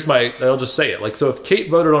 I'll just say it. Like, so if Kate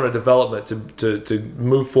voted on a development to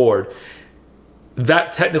move forward,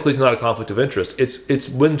 that technically is not a conflict of interest. It's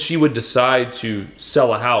when she would decide to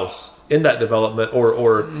sell a house in that development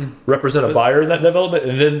or represent a buyer in that development,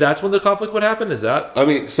 and then that's when the conflict would happen? Is that? I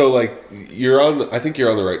mean, so like I think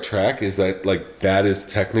you're on the right track. Is that like that is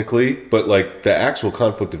technically, but like the actual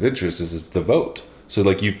conflict of interest is the vote. So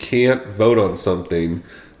like you can't vote on something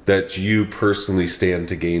that you personally stand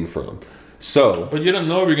to gain from. So, but you don't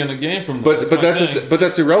know what you're going to gain from that. But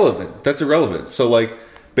that's irrelevant. That's irrelevant. So like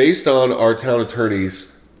based on our town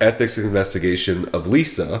attorney's ethics investigation of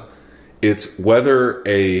Lisa, it's whether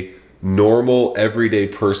a normal everyday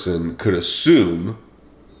person could assume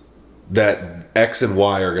that X and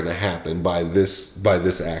Y are going to happen by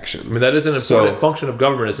this action. I mean, that is an important function of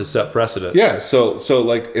government, is to set precedent. Yeah. So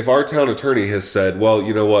like if our town attorney has said, well,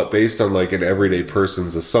 you know what, based on like an everyday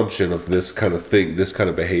person's assumption of this kind of thing, this kind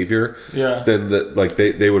of behavior, then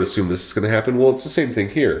they would assume this is going to happen. Well, it's the same thing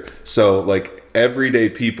here. So like everyday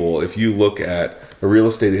people, if you look at a real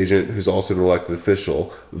estate agent who's also an elected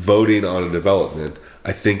official voting on a development,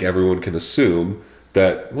 I think everyone can assume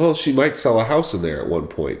that, well, she might sell a house in there at one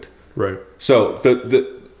point. Right. So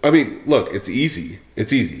I mean, look, it's easy.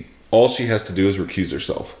 It's easy. All she has to do is recuse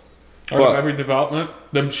herself. But every development,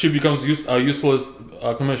 then she becomes a useless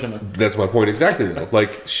commissioner. That's my point exactly.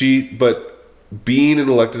 But being an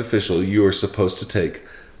elected official, you are supposed to take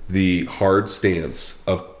the hard stance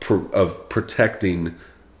of protecting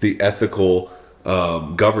the ethical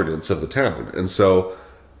governance of the town. And so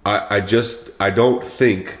I don't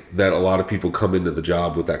think that a lot of people come into the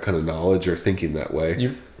job with that kind of knowledge or thinking that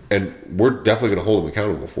way. And we're definitely going to hold them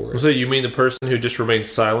accountable for it. So you mean the person who just remained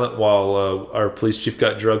silent while our police chief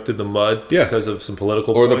got drugged through the mud because of some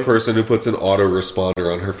political Or points? the person who puts an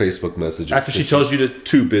autoresponder on her Facebook messages. After she tells you to...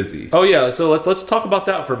 Too busy. Oh, yeah. So let's talk about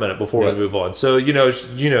that for a minute before we move on. So,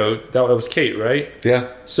 that was Kate, right?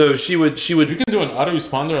 Yeah. So she would... You can do an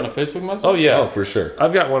autoresponder on a Facebook message? Oh, yeah. Oh, for sure.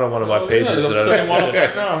 I've got one on one of my pages.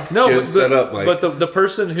 No, but set up, Mike. But the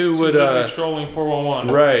person who would... trolling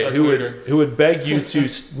 411. Right. Who would beg you to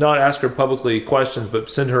not ask her publicly questions, but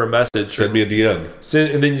send her a message. Send me a DM.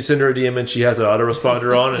 And then you send her a DM and she has an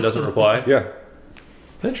autoresponder on and doesn't reply. Yeah.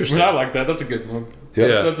 Interesting. I like that. That's a good move.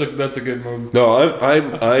 Yeah. That's a good move. No,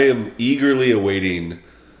 I am eagerly awaiting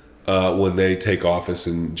when they take office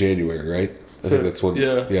in January, right? I think that's when.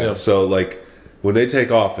 Yeah. So like when they take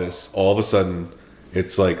office, all of a sudden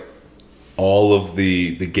it's like all of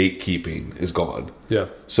the gatekeeping is gone. Yeah.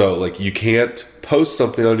 So like you can't post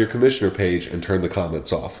something on your commissioner page and turn the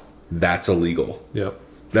comments off. That's illegal. Yeah.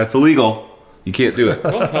 That's illegal. You can't do it.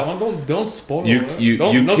 Don't tell them. Don't spoil it.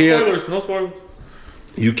 No can't. Spoilers. No spoilers.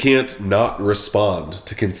 You can't not respond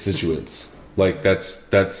to constituents. Like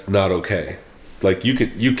that's not okay. Like you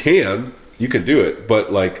can do it,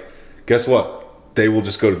 but like guess what? They will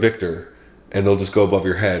just go to Victor and they'll just go above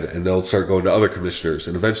your head and they'll start going to other commissioners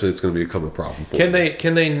and eventually it's going to become a problem for them.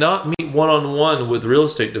 Can they not meet one-on-one with real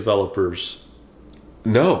estate developers?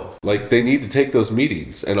 No, like they need to take those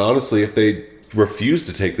meetings. And honestly, if they refuse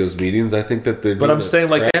to take those meetings, I think that they're. But I'm saying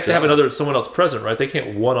like they have to have someone else present, right? They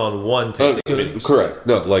can't one-on-one take the meetings. Correct.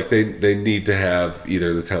 No, like they need to have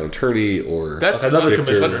either the town attorney or another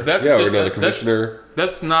commissioner. Or another commissioner.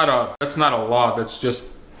 That's not a law. That's just.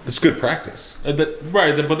 It's good practice.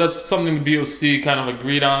 Right, but that's something the BOC kind of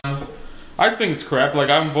agreed on. I think it's crap. Like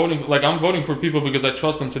I'm voting for people because I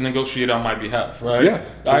trust them to negotiate on my behalf. Right.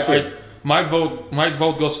 Yeah. Sure. My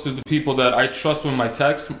vote goes to the people that I trust with my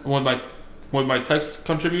text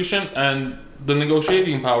contribution and the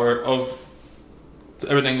negotiating power of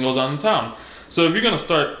everything that goes on in town. So if you're gonna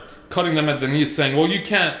start cutting them at the knees, saying, "Well, you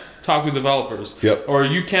can't talk to developers," or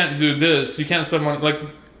 "You can't do this, you can't spend money," I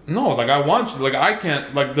want you. Like I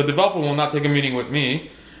can't. Like the developer will not take a meeting with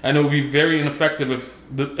me, and it will be very ineffective if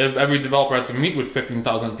every developer had to meet with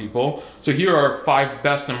 15,000 people. So here are 5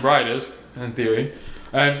 best and brightest in theory.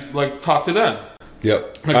 And talk to them.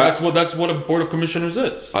 Yep. That's what a board of commissioners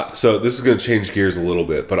is. So this is going to change gears a little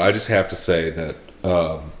bit, but I just have to say that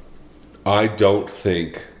I don't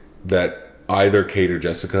think that either Kate or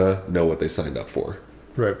Jessica know what they signed up for.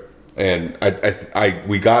 Right. And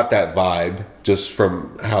we got that vibe just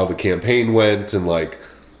from how the campaign went and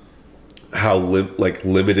how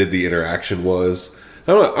limited the interaction was.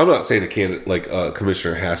 I'm not saying a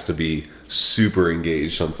commissioner has to be super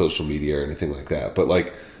engaged on social media or anything like that, but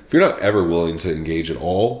if you're not ever willing to engage at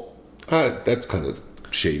all, that's kind of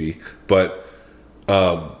shady. But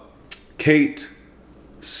Kate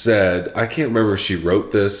said, I can't remember if she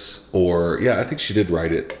wrote this or I think she did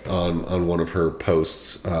write it on one of her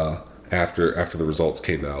posts after the results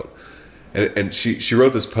came out, and she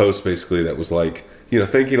wrote this post basically that was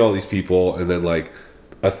thanking all these people and then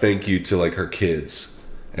a thank you to her kids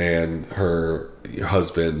and her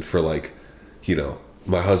husband for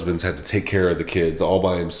my husband's had to take care of the kids all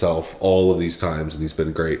by himself all of these times, and he's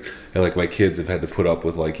been great. And like my kids have had to put up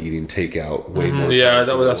with like eating takeout way more. Yeah,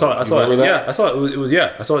 times I saw it. that? Yeah, I saw it. It was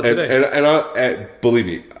I saw it today. And believe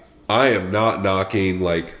me, I am not knocking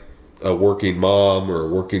like a working mom or a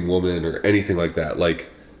working woman or anything like that. Like,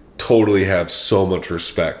 totally have so much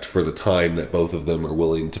respect for the time that both of them are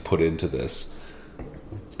willing to put into this.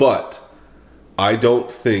 But I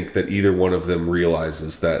don't think that either one of them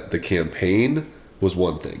realizes that the campaign was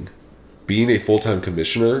one thing. Being a full-time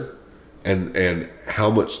commissioner and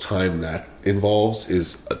how much time that involves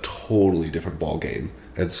is a totally different ballgame.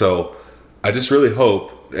 And so I just really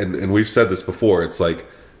hope, and we've said this before, it's like,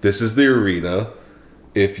 this is the arena.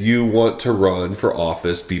 If you want to run for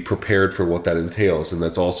office, be prepared for what that entails. And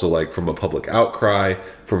that's also like from a public outcry,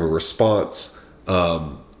 from a response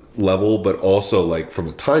level, but also like from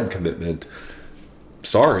a time commitment.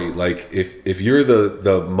 Sorry, like if you're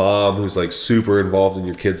the mom who's like super involved in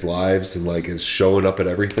your kids' lives and like is showing up at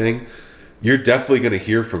everything, you're definitely going to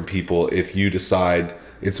hear from people if you decide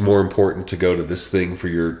it's more important to go to this thing for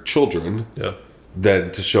your children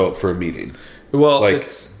than to show up for a meeting. Well,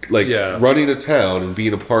 running a town and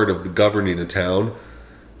being a part of the governing a town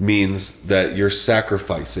means that you're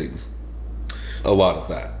sacrificing a lot of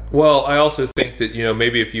that. Well, I also think that,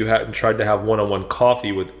 maybe if you hadn't tried to have one-on-one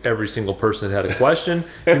coffee with every single person that had a question,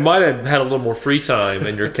 you might have had a little more free time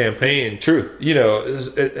in your campaign. True.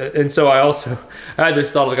 And so I had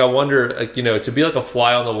this thought, like, I wonder, to be like a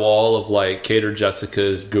fly on the wall of like Kate or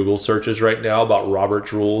Jessica's Google searches right now about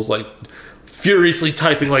Robert's rules, like furiously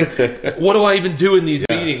typing, like, what do I even do in these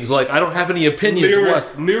meetings? Like, I don't have any opinions.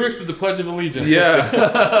 Lyrics of the Pledge of Allegiance.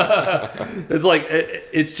 Yeah. It's like,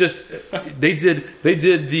 it's just, they did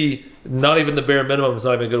the, not even the bare minimum is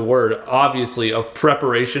not even a good word, obviously, of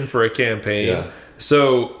preparation for a campaign. Yeah.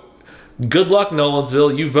 So, good luck,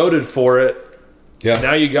 Nolensville. You voted for it. Yeah.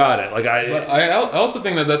 Now you got it. Like, I also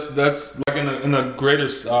think that's like in a greater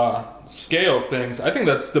scale of things. I think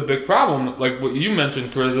that's the big problem. Like what you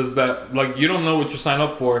mentioned, Chris, is that like you don't know what you sign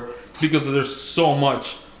up for because there's so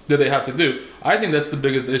much that they have to do. I think that's the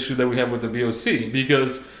biggest issue that we have with the BOC,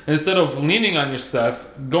 because instead of leaning on your staff,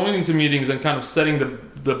 going into meetings and kind of setting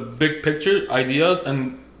the big picture ideas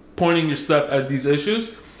and pointing your staff at these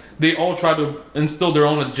issues, they all try to instill their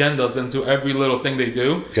own agendas into every little thing they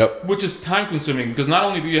do, which is time consuming, because not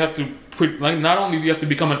only do you have to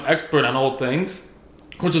become an expert on all things,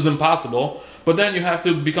 which is impossible, but then you have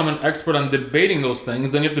to become an expert on debating those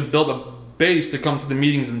things. Then you have to build a base to come to the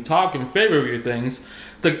meetings and talk in favor of your things.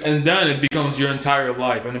 And then it becomes your entire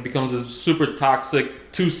life, and it becomes this super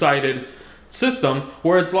toxic, two-sided system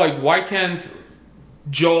where it's like, why can't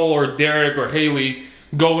Joel or Derek or Haley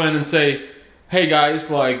go in and say, hey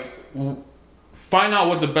guys, like, find out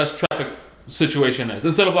what the best traffic situation is,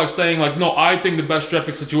 instead of like saying like, no, I think the best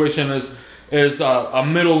traffic situation is a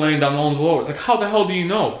middle lane down Nolensville. Like, how the hell do you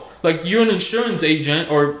know? Like, you're an insurance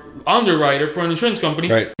agent or underwriter for an insurance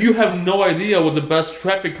company. Right. You have no idea what the best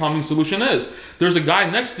traffic calming solution is. There's a guy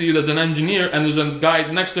next to you that's an engineer, and there's a guy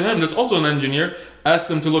next to him that's also an engineer. Ask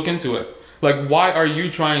them to look into it. Like, why are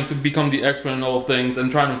you trying to become the expert in all things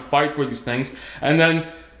and trying to fight for these things? And then,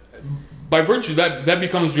 by virtue, that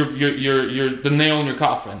becomes your the nail in your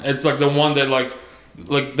coffin. It's like the one that like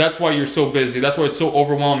that's why you're so busy. That's why it's so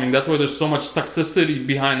overwhelming. That's why there's so much toxicity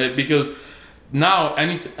behind it, because now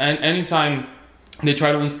anytime they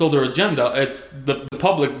try to instill their agenda, it's the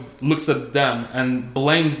public looks at them and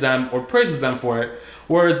blames them or praises them for it.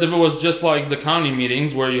 Whereas if it was just like the county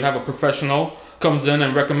meetings where you have a professional comes in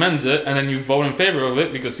and recommends it, and then you vote in favor of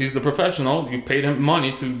it because he's the professional, you paid him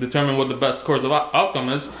money to determine what the best course of outcome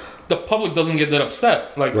is, the public doesn't get that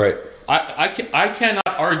upset. Like, right. I cannot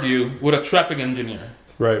argue with a traffic engineer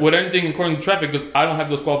with anything according to traffic because I don't have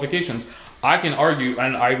those qualifications. I can argue,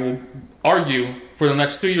 and I will argue for the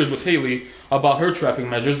next 2 years with Haley about her traffic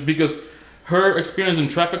measures, because her experience in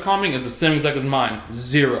traffic calming is the same exact as mine.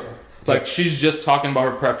 Zero. Like, she's just talking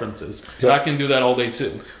about her preferences. And I can do that all day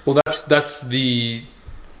too. Well, that's the...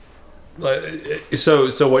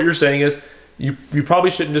 So what you're saying is you probably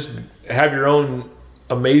shouldn't just have your own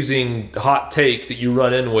amazing hot take that you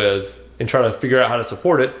run in with and try to figure out how to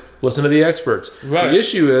support it. Listen to the experts. Right. The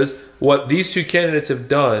issue is what these two candidates have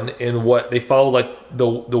done, and what they follow, like the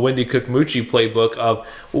Wendy Cook Mucci playbook of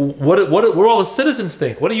what all the citizens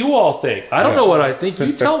think. What do you all think? I don't know what I think.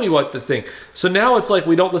 You tell me what to think. So now it's like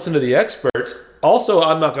we don't listen to the experts. Also,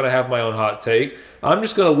 I'm not going to have my own hot take. I'm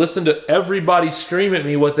just going to listen to everybody scream at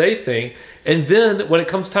me what they think. And then when it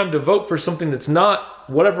comes time to vote for something that's not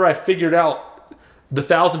whatever I figured out the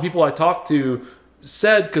 1,000 people I talked to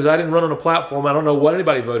said, because I didn't run on a platform, I don't know what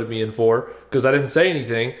anybody voted me in for because I didn't say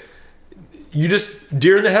anything. you just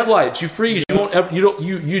deer in the headlights. You freeze. You won't ever,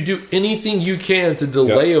 you do anything you can to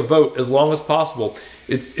delay a vote as long as possible.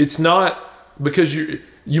 It's not because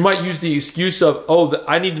you might use the excuse of,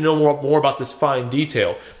 I need to know more about this fine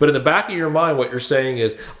detail. But in the back of your mind, what you're saying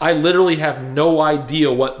is, I literally have no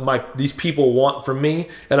idea what these people want from me,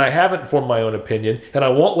 and I haven't formed my own opinion, and I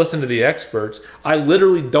won't listen to the experts. I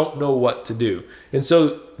literally don't know what to do. And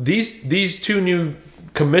so these two new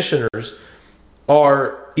commissioners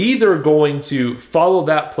are either going to follow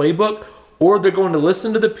that playbook, or they're going to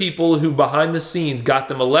listen to the people who behind the scenes got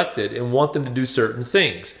them elected and want them to do certain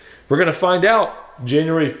things. We're going to find out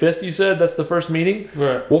January 5th, you said? That's the first meeting?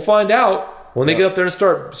 Right. We'll find out when they get up there and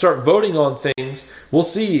start voting on things. We'll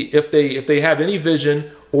see if they have any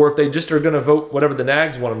vision, or if they just are going to vote whatever the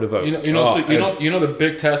nags want them to vote. You know the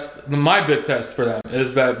big test, my big test for them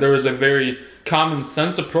is that there is a very common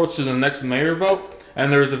sense approach to the next mayor vote,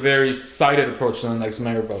 and there is a very sighted approach to the next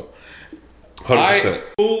mayor vote. 100%. I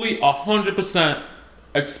fully 100%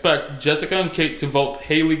 expect Jessica and Kate to vote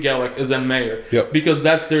Haley Gellick as their mayor, because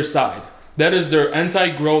that's their side. That is their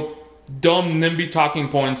anti-growth, dumb, NIMBY talking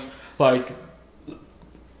points. Like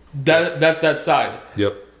that's that side.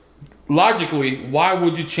 Yep. Logically, why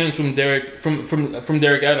would you change from Derek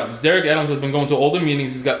Adams? Derek Adams has been going to all the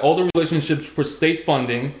meetings. He's got all the relationships for state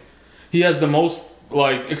funding. He has the most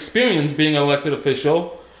experience being an elected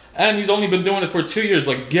official, and he's only been doing it for 2 years.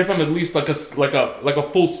 Give him at least like a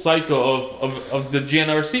full cycle of the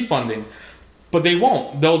GNRC funding. But they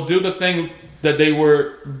won't. They'll do the thing that they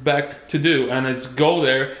were backed to do, and it's go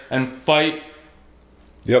there and fight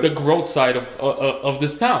the growth side of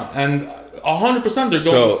this town. And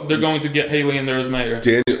 100% they're going to get Haley in there as mayor.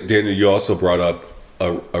 Daniel, you also brought up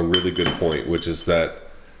a really good point, which is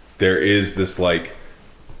that there is this kind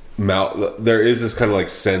of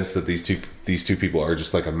sense that these two people are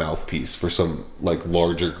just like a mouthpiece for some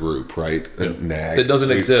larger group, right? NAG that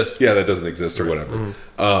doesn't exist. Yeah, that doesn't exist or whatever.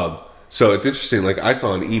 Mm-hmm. So it's interesting. I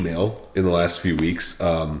saw an email in the last few weeks,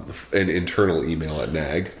 an internal email at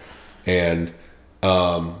NAG, and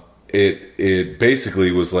it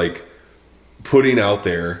basically was putting out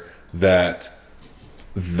there that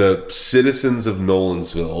the citizens of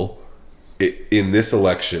Nolensville in this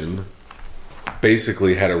election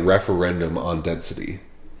basically had a referendum on density.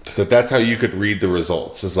 That's how you could read the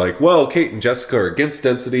results. It's Kate and Jessica are against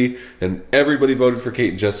density, and everybody voted for Kate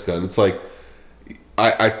and Jessica, and it's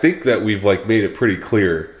I think that we've made it pretty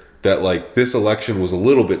clear that this election was a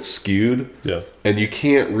little bit skewed. Yeah. And you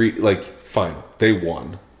can't fine, they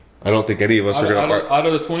won. I don't think any of us are going to out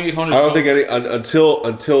of the 2,800. I don't think any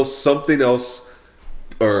until something else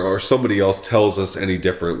or somebody else tells us any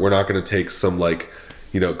different. We're not going to take some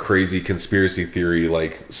crazy conspiracy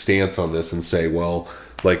theory stance on this and say, well,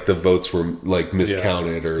 the votes were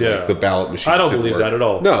miscounted or the ballot machine. I don't believe that at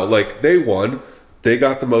all. No, they won. They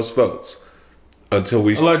got the most votes. Until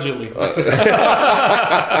we allegedly, yeah.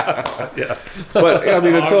 But I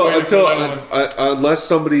mean, unless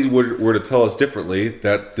somebody were to tell us differently,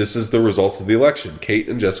 that this is the results of the election. Kate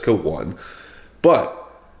and Jessica won,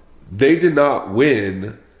 but they did not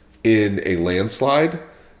win in a landslide.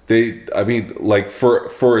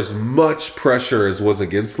 For as much pressure as was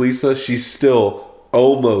against Lisa, she still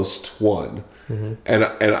almost won. Mm-hmm. And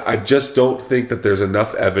I just don't think that there's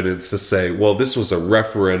enough evidence to say, well, this was a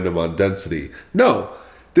referendum on density. No,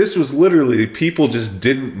 this was literally people just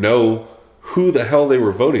didn't know who the hell they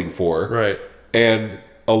were voting for. Right. And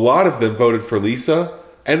a lot of them voted for Lisa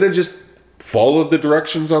and then just followed the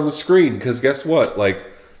directions on the screen. Because guess what?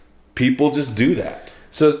 People just do that.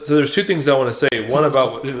 So there's two things I want to say. One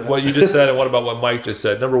about what you just said and one about what Mike just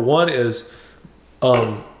said. Number one is...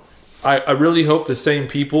 I really hope the same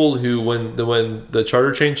people who, when the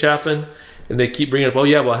charter change happened, and they keep bringing up,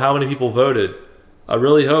 how many people voted? I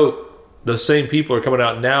really hope the same people are coming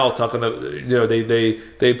out now talking to,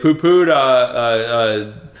 they poo-pooed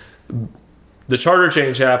the charter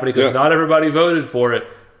change happening because not everybody voted for it.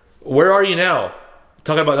 Where are you now?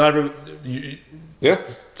 Talking about not everybody.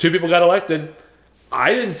 Two people got elected.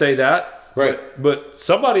 I didn't say that. Right. But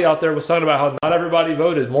somebody out there was talking about how not everybody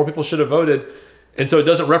voted. More people should have voted. And so it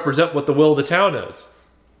doesn't represent what the will of the town is.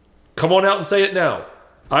 Come on out and say it now.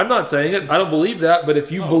 I'm not saying it. I don't believe that. But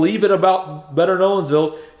if you believe it about Better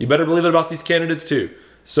Nolensville, you better believe it about these candidates too.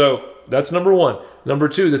 So that's number one. Number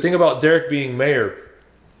two, the thing about Derek being mayor,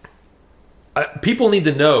 people need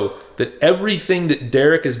to know that everything that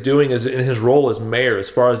Derek is doing is in his role as mayor, as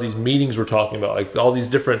far as these meetings we're talking about, all these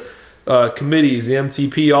different committees, the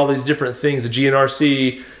MTP, all these different things, the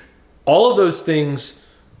GNRC, all of those things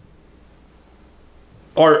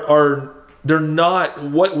are they're not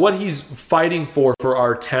what he's fighting for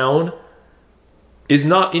our town is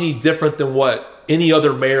not any different than what any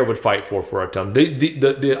other mayor would fight for our town.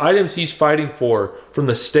 The items he's fighting for from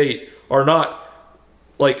the state are not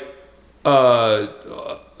like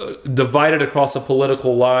divided across a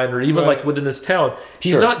political line or even like within this town.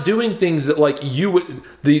 He's not doing things that like you would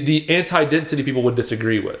the anti-density people would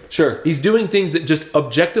disagree with. Sure. He's doing things that just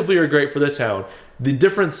objectively are great for the town. The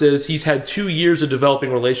difference is he's had 2 years of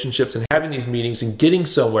developing relationships and having these meetings and getting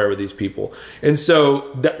somewhere with these people. And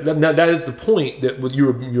so that is the point that you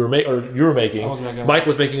were making. Mike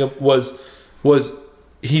was making was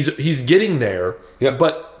he's getting there. Yep.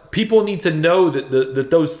 But people need to know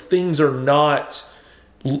that those things are not.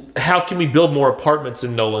 How can we build more apartments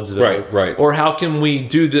in Nolensville? Right. Or how can we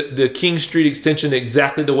do the King Street extension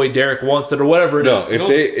exactly the way Derek wants it, or whatever it is?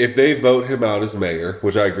 If they vote him out as mayor,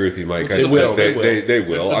 which I agree with you, Mike, They will.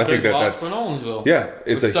 I think that's that's for Nolensville. yeah,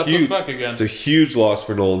 it's a huge loss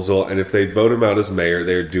for Nolensville. And if they vote him out as mayor,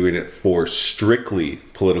 they're doing it for strictly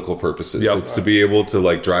political purposes. Yep. It's to be able to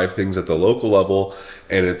like drive things at the local level,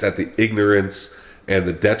 and it's at the ignorance and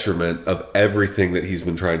the detriment of everything that he's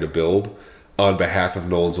been trying to build on behalf of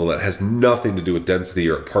Nolensville that has nothing to do with density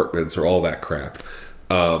or apartments or all that crap.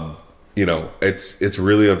 It's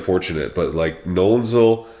really unfortunate, but like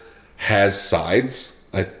Nolensville has sides.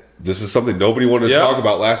 This is something nobody wanted to talk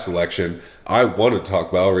about last election. I wanted to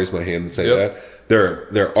talk about. I'll raise my hand and say that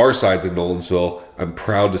there are sides in Nolensville. I'm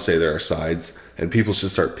proud to say there are sides, and people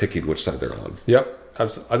should start picking which side they're on. Yep,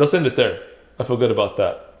 absolutely. Let's end it there. I feel good about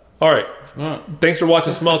that. All right. Thanks for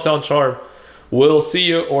watching Small Town Charm. We'll see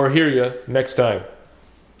you or hear you next time.